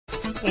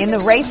In the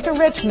race to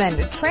Richmond,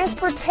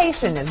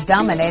 transportation is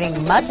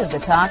dominating much of the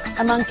talk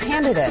among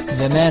candidates.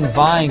 The men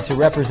vying to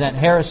represent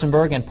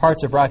Harrisonburg and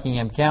parts of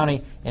Rockingham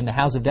County in the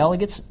House of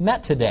Delegates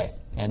met today.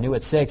 And new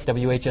at 6,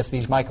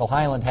 WHSV's Michael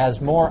Hyland has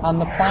more on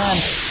the plan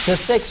to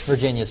fix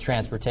Virginia's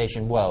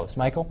transportation woes.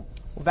 Michael?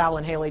 Val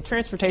and Haley,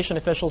 transportation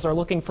officials are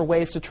looking for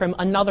ways to trim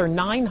another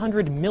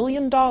 $900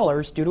 million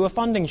due to a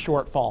funding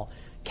shortfall.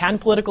 Can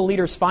political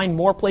leaders find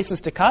more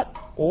places to cut,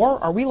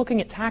 or are we looking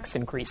at tax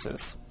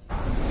increases?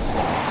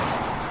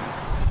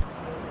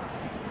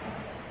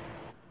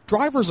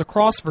 Drivers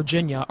across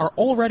Virginia are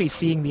already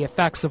seeing the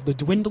effects of the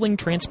dwindling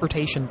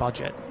transportation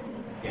budget.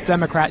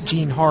 Democrat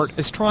Gene Hart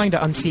is trying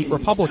to unseat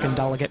Republican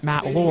delegate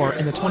Matt Lohr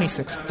in the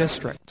 26th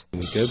district.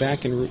 We go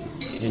back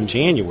in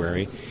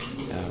January,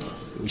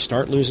 we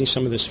start losing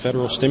some of this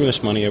federal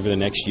stimulus money over the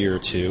next year or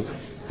two,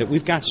 that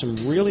we've got some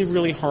really,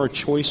 really hard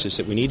choices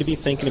that we need to be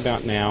thinking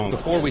about now.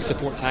 Before we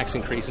support tax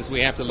increases,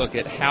 we have to look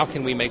at how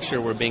can we make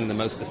sure we're being the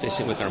most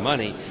efficient with our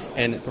money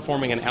and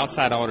performing an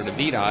outside audit of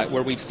VDOT,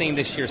 where we've seen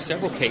this year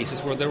several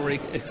cases where there were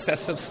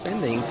excessive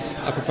spending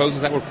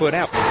proposals that were put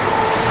out.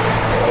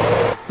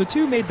 The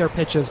two made their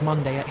pitches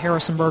Monday at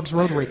Harrisonburg's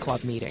Rotary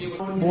Club meeting.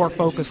 Lohr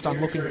focused on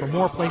looking for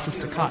more places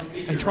to cut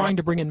and trying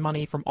to bring in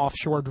money from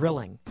offshore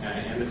drilling.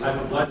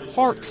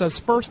 Hart says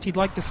first he'd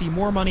like to see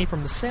more money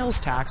from the sales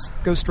tax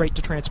go straight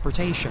to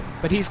transportation,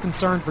 but he's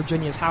concerned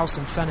Virginia's House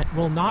and Senate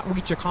will not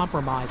reach a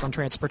compromise on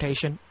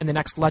transportation in the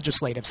next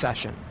legislative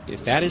session.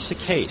 If that is the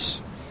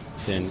case,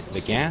 then the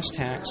gas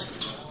tax,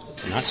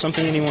 not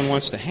something anyone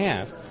wants to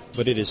have,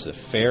 but it is the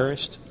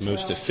fairest,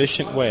 most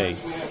efficient way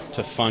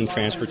to fund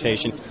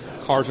transportation.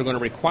 Cars are going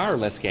to require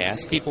less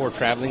gas. People are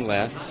traveling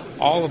less.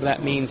 All of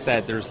that means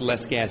that there's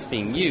less gas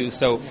being used.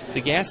 So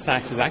the gas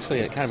tax is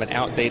actually a kind of an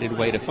outdated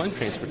way to fund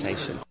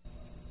transportation.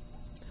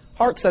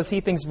 Hart says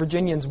he thinks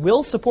Virginians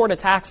will support a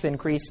tax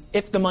increase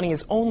if the money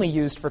is only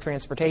used for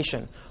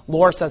transportation.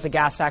 Lohr says a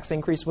gas tax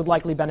increase would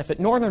likely benefit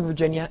Northern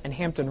Virginia and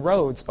Hampton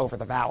Roads over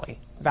the Valley.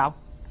 Val?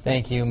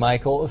 Thank you,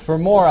 Michael. For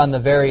more on the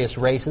various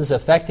races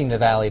affecting the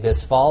Valley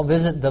this fall,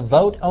 visit the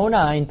Vote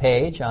 09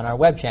 page on our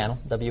web channel,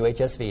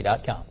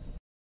 WHSV.com.